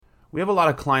We have a lot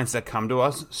of clients that come to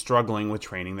us struggling with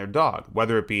training their dog,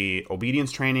 whether it be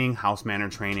obedience training, house manner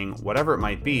training, whatever it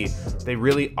might be. They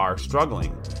really are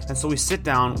struggling. And so we sit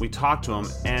down, we talk to them,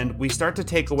 and we start to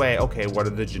take away, okay, what are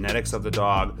the genetics of the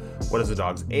dog? What is the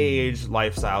dog's age,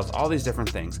 lifestyles, all these different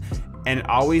things. And it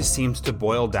always seems to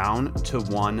boil down to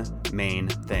one main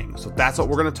thing. So that's what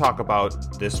we're going to talk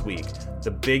about this week.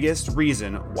 The biggest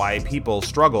reason why people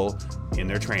struggle in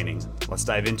their training. Let's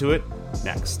dive into it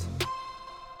next.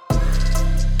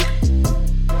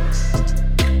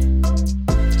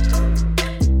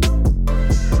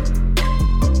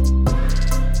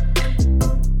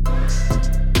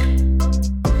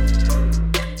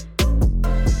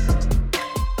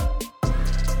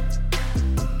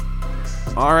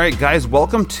 All right, guys,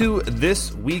 welcome to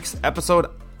this week's episode.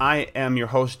 I am your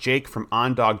host, Jake, from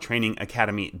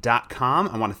OnDogTrainingAcademy.com.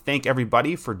 I want to thank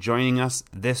everybody for joining us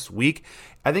this week.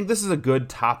 I think this is a good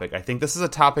topic. I think this is a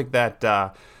topic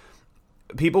that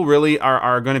people really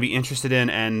are going to be interested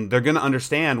in, and they're going to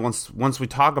understand once we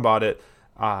talk about it,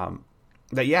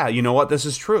 that, yeah, you know what, this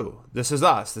is true. This is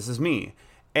us. This is me.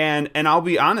 And I'll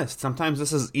be honest, sometimes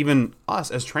this is even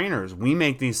us as trainers. We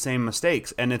make these same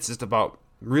mistakes, and it's just about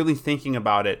really thinking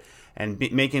about it and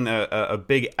making a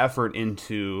big effort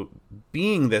into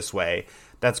being this way.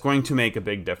 That's going to make a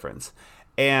big difference.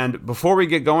 And before we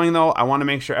get going, though, I want to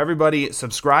make sure everybody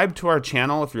subscribe to our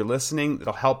channel. If you're listening,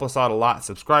 it'll help us out a lot.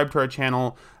 Subscribe to our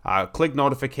channel, click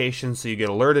notifications so you get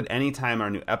alerted anytime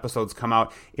our new episodes come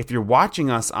out. If you're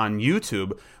watching us on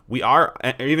YouTube, we are,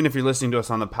 even if you're listening to us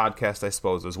on the podcast, I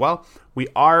suppose, as well, we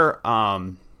are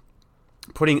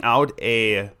putting out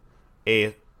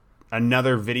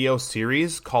another video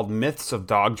series called Myths of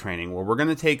Dog Training, where we're going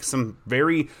to take some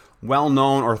very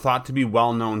well-known or thought to be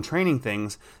well-known training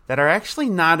things that are actually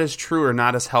not as true or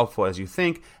not as helpful as you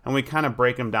think, and we kind of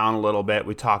break them down a little bit.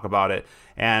 We talk about it,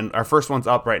 and our first one's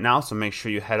up right now, so make sure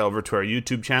you head over to our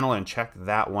YouTube channel and check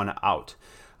that one out.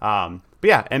 But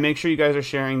yeah, and make sure you guys are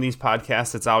sharing these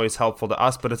podcasts. It's always helpful to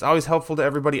us, but it's always helpful to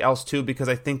everybody else too, because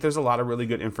I think there's a lot of really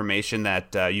good information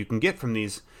that you can get from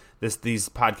these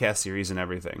podcast series and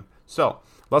everything. So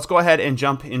let's go ahead and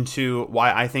jump into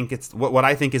why I think it's what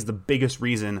I think is the biggest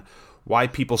reason why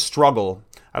people struggle.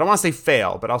 I don't want to say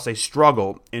fail, but I'll say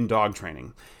struggle in dog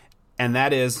training. And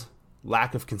that is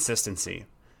lack of consistency.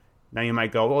 Now you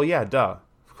might go, well, yeah, duh,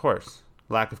 of course.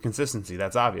 Lack of consistency,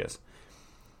 that's obvious.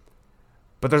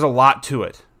 But there's a lot to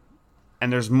it.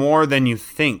 And there's more than you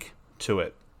think to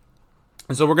it.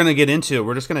 And so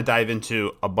we're just going to dive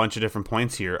into a bunch of different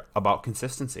points here about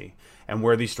consistency and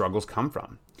where these struggles come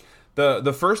from.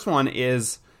 The first one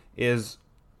is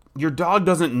your dog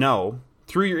doesn't know,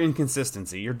 through your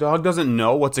inconsistency, your dog doesn't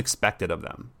know what's expected of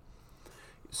them.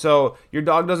 So your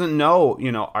dog doesn't know,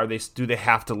 do they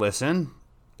have to listen?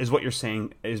 Is what you're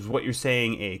saying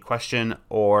a question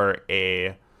or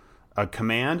a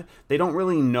command? They don't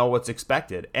really know what's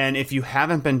expected. And if you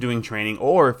haven't been doing training,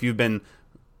 or if you've been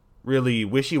really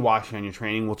wishy-washy on your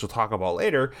training, which we'll talk about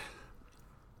later,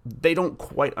 they don't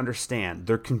quite understand.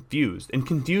 They're confused. And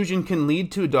confusion can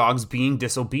lead to dogs being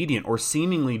disobedient or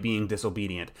seemingly being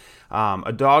disobedient.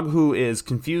 A dog who is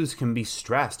confused can be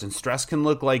stressed, and stress can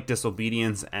look like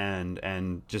disobedience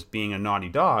and just being a naughty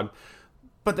dog,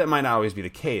 but that might not always be the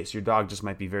case. Your dog just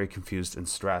might be very confused and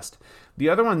stressed. The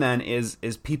other one then is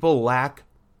people lack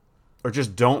or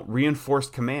just don't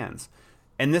reinforce commands.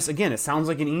 And this, again, it sounds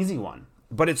like an easy one,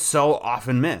 but it's so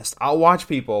often missed. I'll watch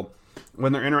people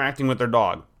when they're interacting with their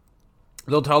dog.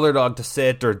 They'll tell their dog to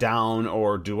sit or down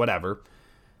or do whatever,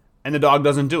 and the dog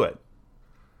doesn't do it.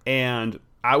 And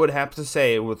I would have to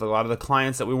say, with a lot of the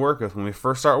clients that we work with, when we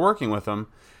first start working with them,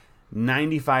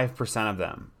 95% of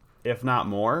them, if not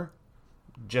more,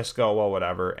 just go, well,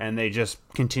 whatever, and they just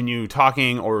continue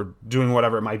talking or doing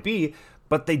whatever it might be,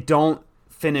 but they don't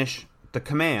finish the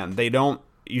command.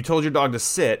 You told your dog to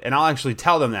sit, and I'll actually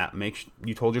tell them that,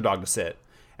 you told your dog to sit.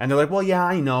 And they're like, well, yeah,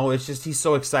 I know. It's just he's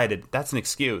so excited. That's an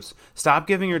excuse. Stop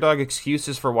giving your dog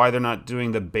excuses for why they're not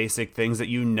doing the basic things that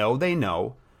you know they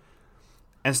know,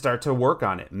 and start to work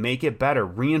on it. Make it better.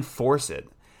 Reinforce it.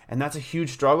 And that's a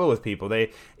huge struggle with people.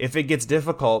 If it gets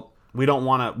difficult, we don't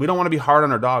want to be hard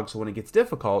on our dog. So when it gets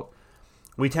difficult,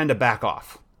 we tend to back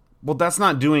off. Well, that's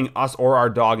not doing us or our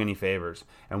dog any favors.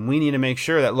 And we need to make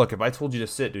sure that, look, if I told you to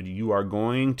sit, dude, you are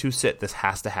going to sit. This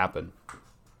has to happen.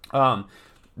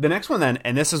 The next one then,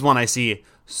 and this is one I see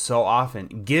so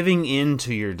often, giving in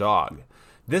to your dog.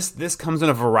 This comes in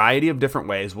a variety of different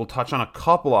ways. We'll touch on a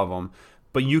couple of them,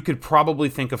 but you could probably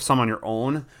think of some on your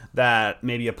own that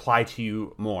maybe apply to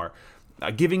you more.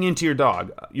 Giving in to your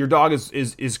dog. Your dog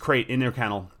is crate in their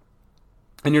kennel,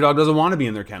 and your dog doesn't want to be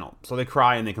in their kennel, so they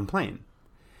cry and they complain.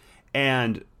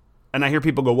 And And I hear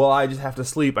people go, well, I just have to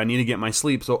sleep. I need to get my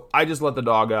sleep. So I just let the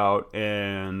dog out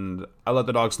and I let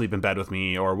the dog sleep in bed with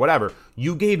me or whatever.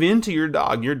 You gave in to your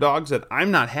dog. Your dog said,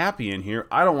 I'm not happy in here.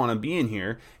 I don't want to be in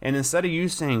here. And instead of you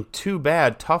saying, too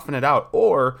bad, toughen it out,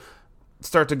 or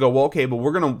start to go, well, okay, but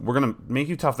we're gonna make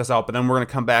you tough this out, but then we're gonna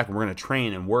come back and we're gonna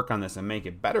train and work on this and make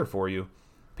it better for you.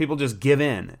 People just give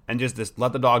in and just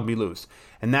let the dog be loose.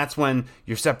 And that's when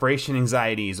your separation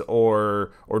anxieties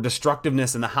or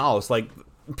destructiveness in the house, like,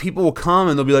 people will come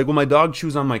and they'll be like, well, my dog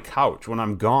chews on my couch when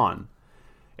I'm gone.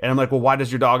 And I'm like, well, why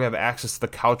does your dog have access to the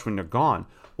couch when you're gone?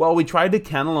 Well, we tried to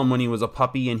kennel him when he was a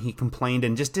puppy and he complained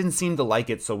and just didn't seem to like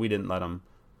it, so we didn't let him.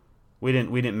 We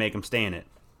didn't make him stay in it.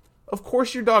 Of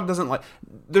course your dog doesn't like...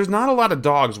 There's not a lot of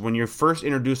dogs when you first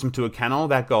introduce them to a kennel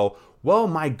that go, well,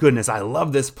 my goodness, I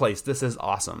love this place. This is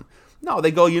awesome. No,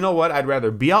 they go, you know what? I'd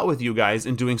rather be out with you guys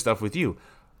and doing stuff with you.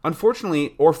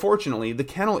 Unfortunately, or fortunately, the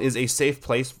kennel is a safe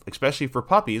place, especially for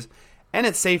puppies, and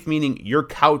it's safe meaning your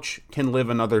couch can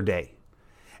live another day.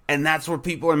 And that's what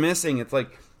people are missing. It's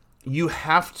like, you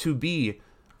have to be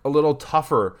a little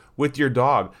tougher with your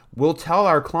dog. We'll tell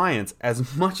our clients,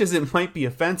 as much as it might be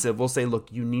offensive, we'll say,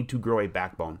 look, you need to grow a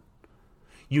backbone.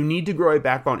 You need to grow a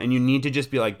backbone, and you need to just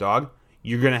be like, dog,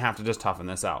 you're going to have to just toughen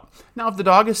this out. Now, if the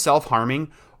dog is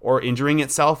self-harming or injuring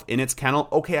itself in its kennel,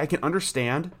 okay, I can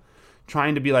understand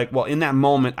trying to be like, well, in that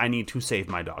moment, I need to save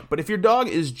my dog. But if your dog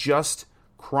is just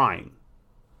crying,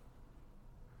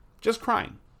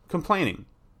 complaining,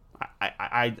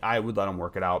 I would let them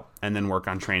work it out and then work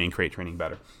on training, create training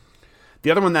better.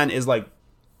 The other one then is like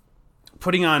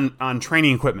putting on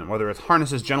training equipment, whether it's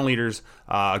harnesses, gentle leaders,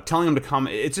 telling them to come.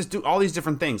 It's just do all these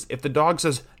different things. If the dog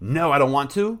says, no, I don't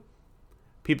want to,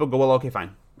 people go, well, okay,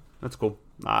 fine. That's cool.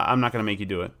 I'm not going to make you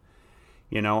do it.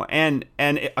 You know, and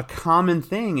a common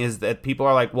thing is that people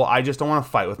are like, well, I just don't want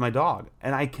to fight with my dog.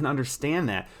 And I can understand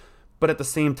that. But at the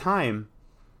same time,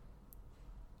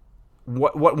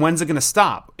 when's it going to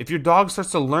stop? If your dog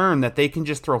starts to learn that they can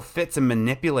just throw fits and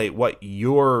manipulate what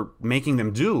you're making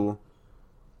them do,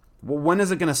 well, when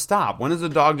is it going to stop? When is the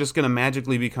dog just going to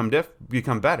magically become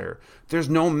better? There's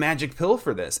no magic pill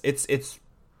for this.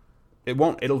 It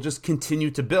won't. It'll just continue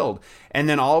to build. And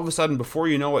then all of a sudden, before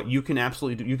you know it, you can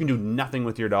absolutely you can do nothing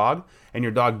with your dog, and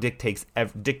your dog dictates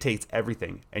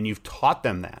everything. And you've taught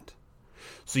them that.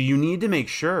 So you need to make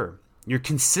sure you're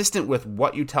consistent with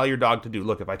what you tell your dog to do.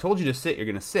 Look, if I told you to sit, you're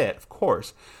going to sit, of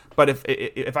course. But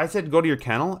if I said go to your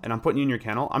kennel, and I'm putting you in your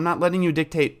kennel, I'm not letting you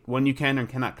dictate when you can and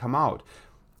cannot come out.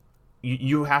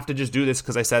 You have to just do this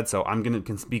because I said so. I'm going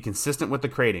to be consistent with the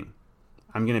crating.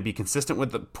 I'm going to be consistent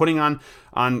with the putting on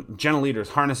gentle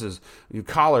leaders, harnesses,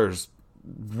 collars,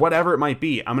 whatever it might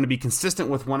be. I'm going to be consistent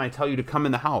with when I tell you to come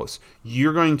in the house.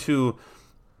 You're going to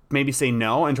maybe say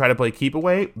no and try to play keep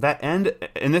away. That end,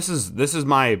 and this is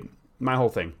my whole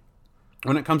thing.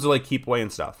 When it comes to like keep away and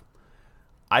stuff,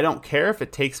 I don't care if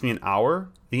it takes me an hour.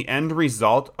 The end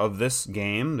result of this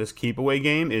game, this keep away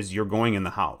game, is you're going in the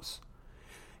house,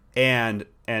 and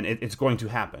it's going to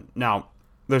happen. Now,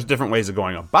 there's different ways of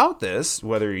going about this,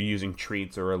 whether you're using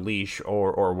treats or a leash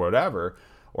or whatever,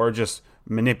 or just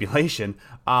manipulation.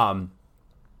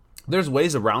 There's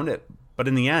ways around it, but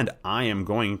in the end, I am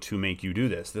going to make you do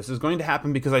this. This is going to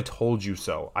happen because I told you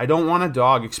so. I don't want a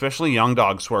dog, especially young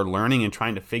dogs who are learning and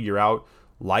trying to figure out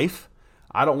life.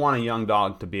 I don't want a young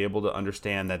dog to be able to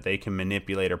understand that they can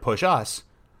manipulate or push us,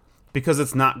 because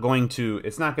it's not going to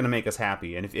make us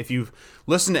happy. And if you've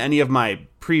listened to any of my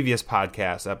previous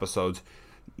podcast episodes,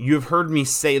 you've heard me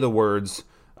say the words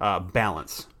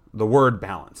balance. The word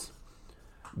balance.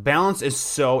 Balance is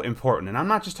so important. And I'm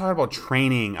not just talking about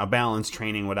training, a balance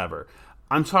training, whatever.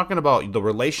 I'm talking about the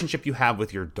relationship you have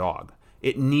with your dog.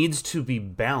 It needs to be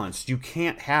balanced. You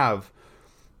can't have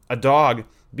a dog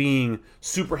being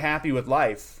super happy with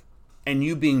life and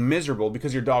you being miserable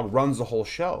because your dog runs the whole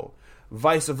show.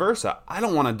 Vice versa. I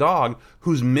don't want a dog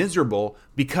who's miserable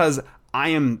because I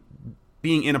am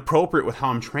being inappropriate with how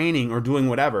I'm training or doing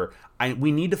whatever.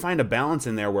 We need to find a balance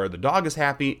in there where the dog is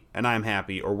happy and I'm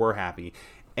happy, or we're happy.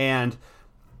 And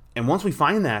once we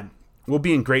find that, we'll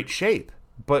be in great shape.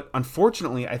 But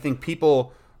unfortunately, I think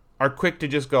people are quick to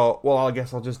just go, well, I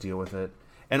guess I'll just deal with it.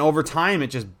 And over time,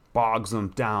 it just bogs them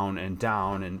down and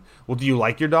down. And, well, do you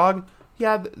like your dog?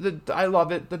 Yeah, I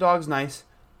love it. The dog's nice.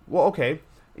 Well, okay.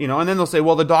 And then they'll say,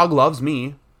 well, the dog loves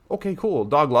me. Okay, cool.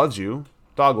 Dog loves you.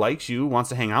 Dog likes you, wants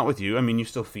to hang out with you. I mean, you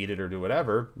still feed it or do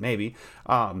whatever, maybe.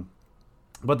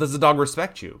 But does the dog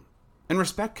respect you? And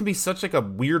respect can be such like a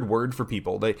weird word for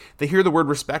people. They hear the word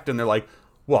respect and they're like,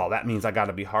 well, that means I got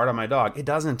to be hard on my dog. It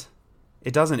doesn't.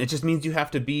 It just means you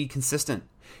have to be consistent.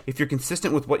 If you're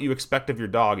consistent with what you expect of your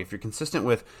dog, if you're consistent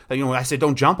with, I say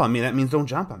don't jump on me, that means don't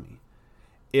jump on me.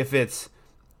 if it's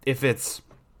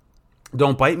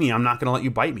don't bite me, I'm not going to let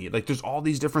you bite me. Like, there's all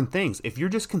these different things. If you're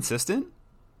just consistent,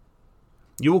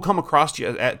 you will come across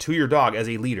to your dog as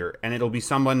a leader, and it'll be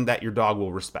someone that your dog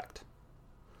will respect.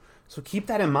 So keep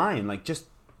that in mind. Like, just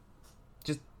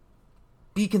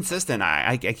be consistent.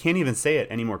 I can't even say it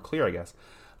any more clear, I guess.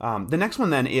 The next one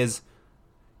then is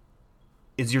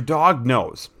your dog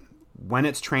knows when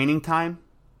it's training time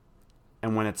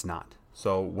and when it's not.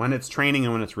 So when it's training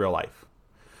and when it's real life.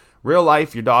 Real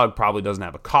life, your dog probably doesn't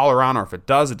have a collar on, or if it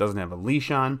does, it doesn't have a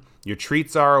leash on. Your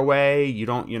treats are away. You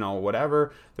don't,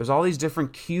 whatever. There's all these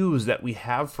different cues that we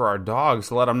have for our dogs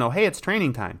to let them know, hey, it's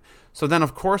training time. So then,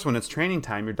 of course, when it's training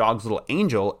time, your dog's a little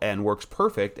angel and works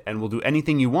perfect and will do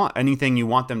anything you want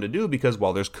them to do because,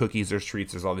 well, there's cookies, there's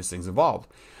treats, there's all these things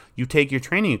involved. You take your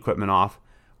training equipment off,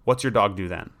 what's your dog do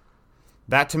then?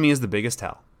 That to me is the biggest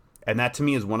tell. And that to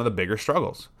me is one of the bigger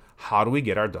struggles. How do we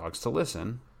get our dogs to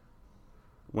listen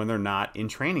when they're not in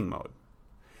training mode?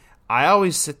 I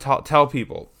always tell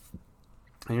people,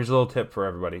 and here's a little tip for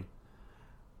everybody.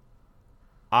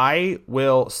 I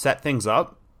will set things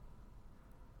up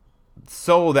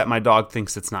so that my dog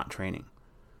thinks it's not training.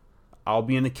 I'll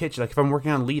be in the kitchen. Like if I'm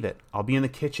working on Lead It, I'll be in the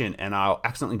kitchen and I'll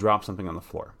accidentally drop something on the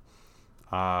floor.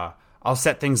 I'll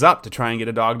set things up to try and get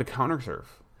a dog to counter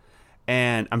serve.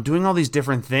 And I'm doing all these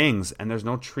different things and there's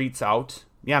no treats out.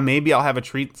 Yeah, maybe I'll have a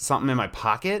treat, something in my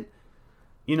pocket,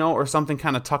 or something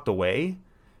kind of tucked away.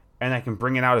 And I can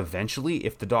bring it out eventually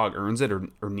if the dog earns it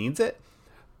or needs it.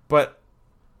 But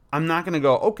I'm not going to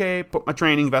go, okay, put my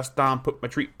training vest on, put my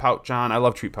treat pouch on. I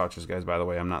love treat pouches, guys, by the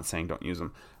way. I'm not saying don't use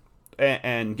them.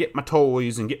 And get my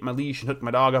toys and get my leash and hook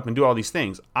my dog up and do all these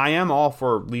things. I am all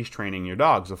for leash training your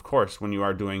dogs, of course, when you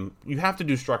have to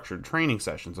do structured training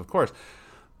sessions, of course.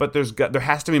 But there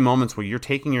has to be moments where you're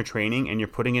taking your training and you're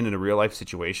putting it into real life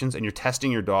situations and you're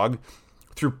testing your dog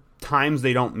through times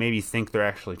they don't maybe think they're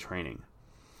actually training.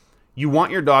 You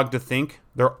want your dog to think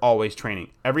they're always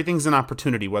training. Everything's an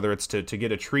opportunity, whether it's to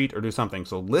get a treat or do something.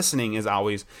 So listening is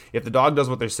always, if the dog does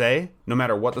what they say, no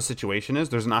matter what the situation is,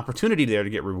 there's an opportunity there to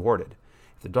get rewarded.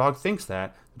 If the dog thinks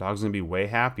that, the dog's going to be way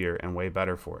happier and way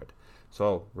better for it.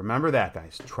 So remember that,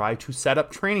 guys. Try to set up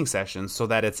training sessions so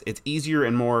that it's easier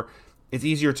and more, it's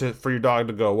easier for your dog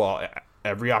to go, well,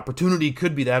 every opportunity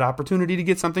could be that opportunity to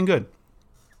get something good.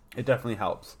 It definitely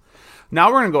helps. Now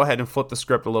we're going to go ahead and flip the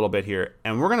script a little bit here,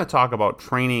 and we're going to talk about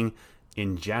training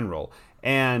in general.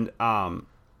 And I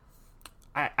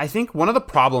think one of the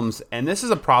problems, and this is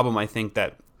a problem I think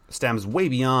that stems way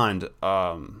beyond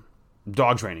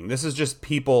dog training. This is just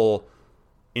people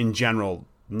in general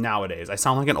nowadays. I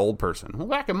sound like an old person. Well,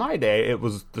 back in my day, it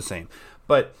was the same.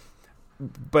 But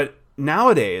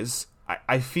nowadays,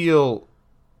 I feel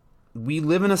we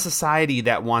live in a society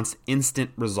that wants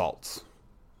instant results,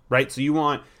 right? So you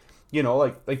want...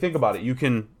 like think about it. You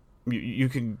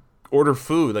can order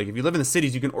food. Like if you live in the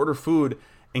cities, you can order food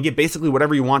and get basically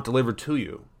whatever you want delivered to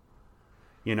you.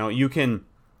 You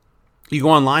go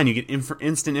online, you get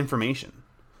instant information,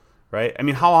 right? I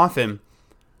mean, how often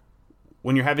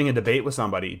when you're having a debate with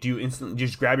somebody, do you instantly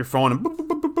just grab your phone and boop, boop,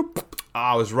 boop, boop, boop,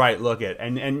 I was right, look it,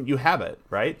 and you have it,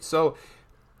 right? So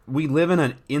we live in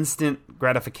an instant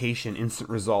gratification, instant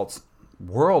results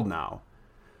world now.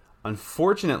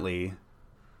 Unfortunately,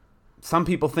 some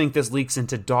people think this leaks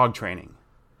into dog training,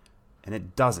 and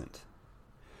it doesn't.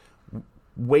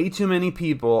 Way too many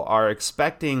people are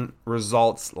expecting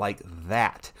results like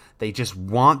that. They just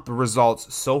want the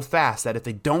results so fast that if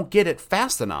they don't get it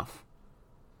fast enough,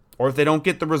 or if they don't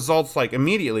get the results like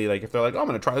immediately, like if they're like, oh, I'm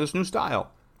going to try this new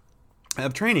style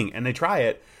of training, and they try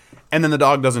it, and then the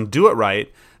dog doesn't do it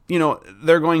right,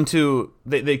 they're going to,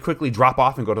 they quickly drop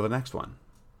off and go to the next one.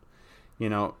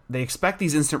 They expect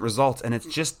these instant results, and it's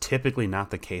just typically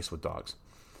not the case with dogs.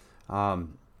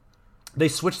 They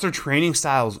switch their training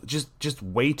styles just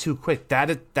way too quick.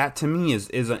 That to me is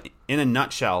in a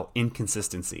nutshell,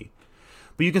 inconsistency.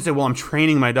 But you can say, well, I'm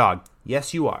training my dog.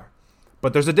 Yes, you are.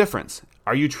 But there's a difference.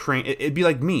 Are you It'd be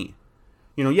like me.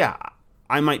 Yeah,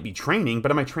 I might be training,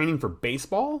 but am I training for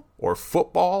baseball or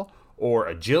football or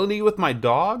agility with my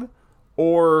dog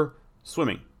or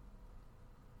swimming?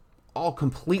 All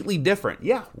completely different.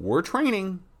 Yeah, we're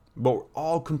training, but we're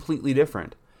all completely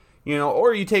different.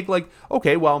 Or you take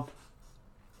okay, well,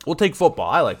 we'll take football.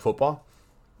 I like football.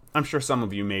 I'm sure some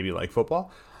of you maybe like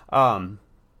football.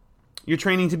 You're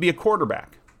training to be a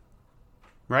quarterback,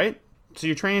 right? So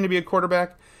you're training to be a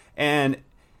quarterback, and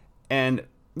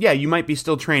yeah, you might be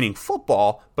still training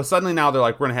football, but suddenly now they're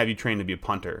like, we're going to have you train to be a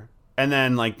punter. And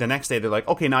then the next day they're like,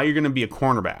 okay, now you're going to be a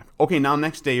cornerback. Okay, now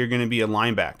next day you're going to be a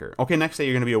linebacker. Okay, next day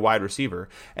you're going to be a wide receiver.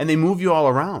 And they move you all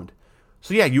around.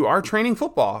 So yeah, you are training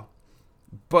football,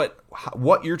 But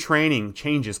what you're training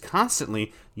changes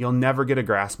constantly. You'll never get a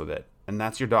grasp of it. And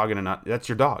that's your dog in a nut. That's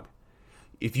your dog.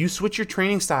 If you switch your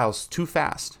training styles too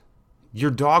fast,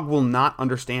 your dog will not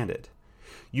understand it.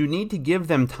 You need to give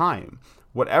them time.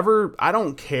 Whatever, I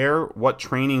don't care what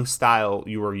training style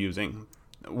you are using,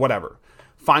 whatever.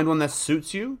 Find one that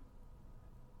suits you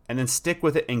and then stick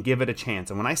with it and give it a chance.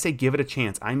 And when I say give it a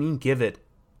chance, I mean give it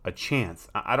a chance.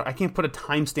 I can't put a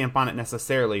timestamp on it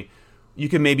necessarily. You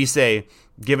can maybe say,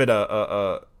 give it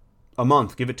a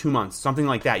month, give it 2 months, something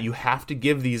like that. You have to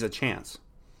give these a chance.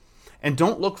 And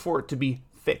don't look for it to be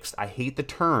fixed. I hate the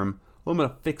term, well, I'm going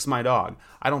to fix my dog.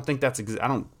 I don't think I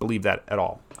don't believe that at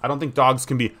all. I don't think dogs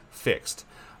can be fixed.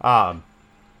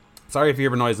 Sorry if you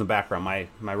hear a noise in the background.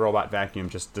 My robot vacuum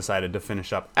just decided to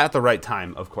finish up at the right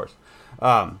time, of course.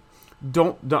 I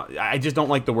just don't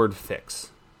like the word fix.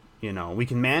 You know, we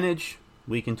can manage,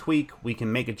 we can tweak, we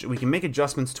can make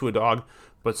adjustments to a dog,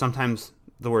 but sometimes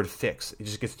the word fix, it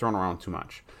just gets thrown around too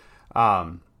much.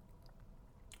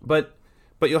 But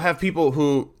you'll have people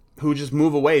who just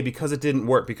move away because it didn't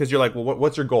work, because you're like, well,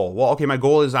 what's your goal? Well, okay, my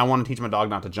goal is I want to teach my dog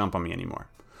not to jump on me anymore.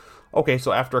 Okay,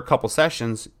 so after a couple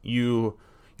sessions, your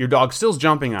dog still's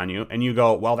jumping on you, and you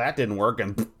go, well, that didn't work,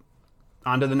 and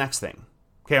on to the next thing.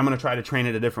 Okay, I'm going to try to train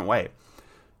it a different way.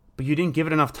 But you didn't give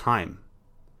it enough time.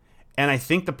 And I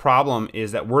think the problem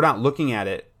is that we're not looking at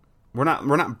it, we're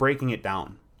not breaking it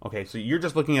down. Okay, so you're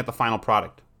just looking at the final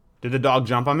product. Did the dog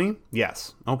jump on me?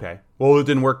 Yes. Okay. Well, it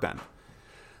didn't work then.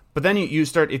 But then you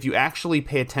start, if you actually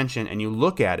pay attention and you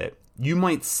look at it, you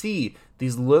might see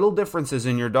these little differences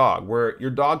in your dog, where your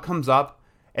dog comes up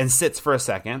and sits for a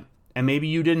second, and maybe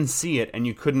you didn't see it and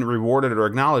you couldn't reward it or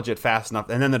acknowledge it fast enough,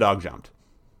 and then the dog jumped.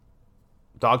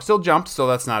 Dog still jumped, so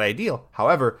that's not ideal.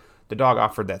 However, the dog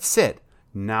offered that sit.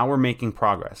 Now we're making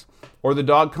progress. Or the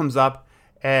dog comes up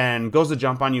and goes to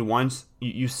jump on you once.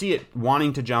 You see it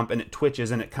wanting to jump, and it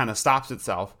twitches and it kind of stops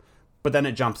itself, but then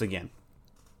it jumps again.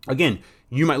 Again,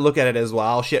 you might look at it as,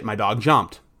 well, shit, my dog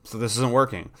jumped, so this isn't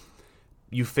working.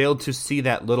 You failed to see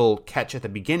that little catch at the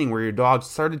beginning where your dog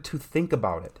started to think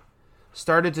about it.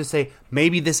 Started to say,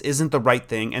 maybe this isn't the right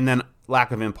thing, and then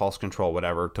lack of impulse control,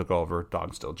 whatever, took over,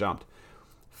 dog still jumped.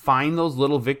 Find those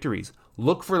little victories.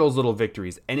 Look for those little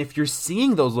victories. And if you're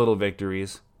seeing those little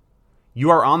victories, you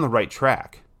are on the right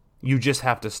track. You just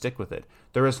have to stick with it.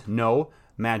 There is no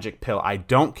magic pill. I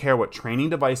don't care what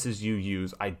training devices you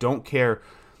use. I don't care,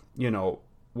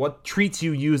 what treats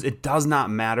you use. It does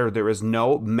not matter. There is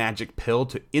no magic pill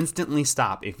to instantly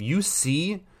stop. If you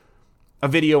see a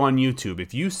video on YouTube,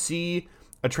 if you see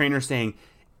a trainer saying,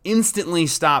 instantly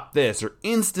stop this or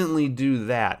instantly do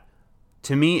that,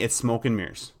 to me, it's smoke and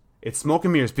mirrors. It's smoke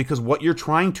and mirrors, because what you're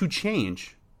trying to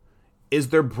change is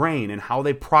their brain and how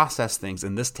they process things,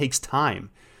 and this takes time.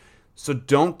 So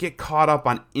don't get caught up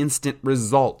on instant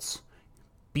results.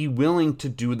 Be willing to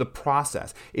do the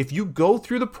process. If you go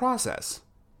through the process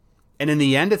and in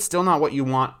the end it's still not what you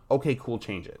want, okay, cool,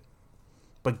 change it.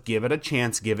 But give it a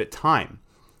chance, give it time,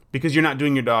 because you're not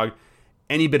doing your dog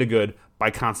any bit of good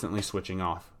by constantly switching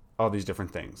off all these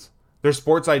different things. There's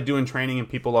sports I do in training, and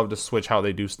people love to switch how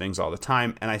they do things all the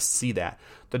time, and I see that.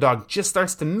 The dog just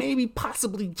starts to maybe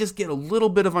possibly just get a little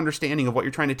bit of understanding of what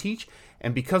you're trying to teach,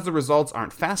 and because the results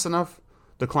aren't fast enough,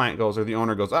 the client goes, or the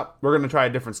owner goes, we're going to try a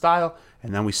different style,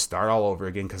 and then we start all over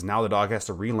again, because now the dog has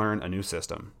to relearn a new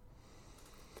system.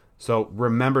 So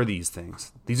remember these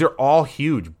things. These are all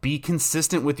huge. Be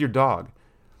consistent with your dog.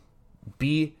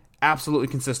 Be absolutely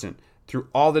consistent through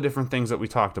all the different things that we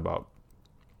talked about.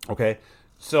 Okay?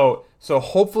 So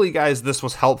hopefully, guys, this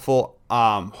was helpful.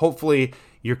 Hopefully,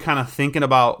 you're kind of thinking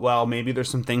about, well, maybe there's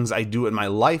some things I do in my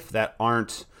life that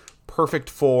aren't perfect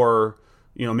for,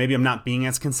 maybe I'm not being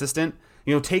as consistent.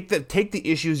 Take the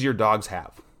issues your dogs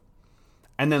have,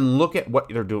 and then look at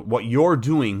what you're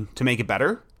doing to make it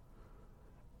better.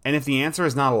 And if the answer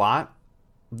is not a lot,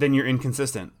 then you're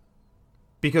inconsistent.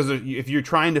 Because if you're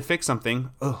trying to fix something,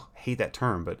 I hate that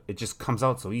term, but it just comes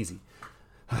out so easy.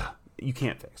 You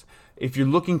can't fix. If you're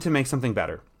looking to make something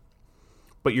better,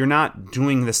 but you're not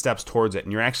doing the steps towards it,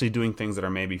 and you're actually doing things that are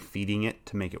maybe feeding it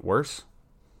to make it worse,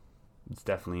 it's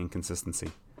definitely inconsistency.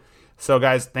 So,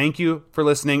 guys, thank you for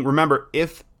listening. Remember,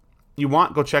 if you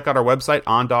want, go check out our website,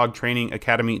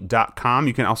 ondogtrainingacademy.com.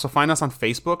 You can also find us on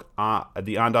Facebook, at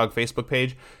the OnDog Facebook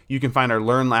page. You can find our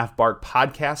Learn, Laugh, Bark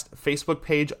podcast Facebook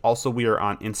page. Also, we are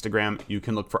on Instagram. You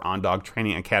can look for OnDog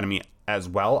Training Academy as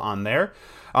well on there.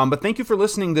 But thank you for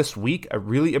listening this week. I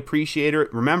really appreciate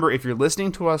it. Remember, if you're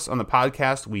listening to us on the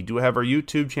podcast, we do have our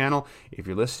YouTube channel. If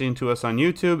you're listening to us on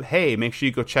YouTube, hey, make sure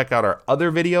you go check out our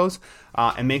other videos,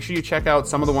 and make sure you check out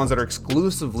some of the ones that are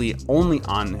exclusively only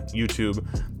on YouTube,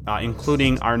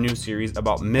 including our new series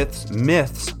about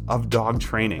myths of dog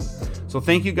training. So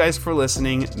thank you guys for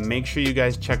listening. Make sure you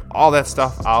guys check all that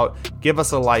stuff out. Give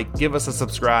us a like, give us a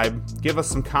subscribe, give us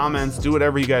some comments, do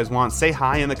whatever you guys want. Say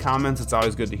hi in the comments. It's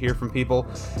always good to hear from people.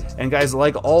 And guys,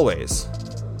 like always,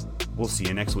 we'll see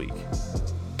you next week.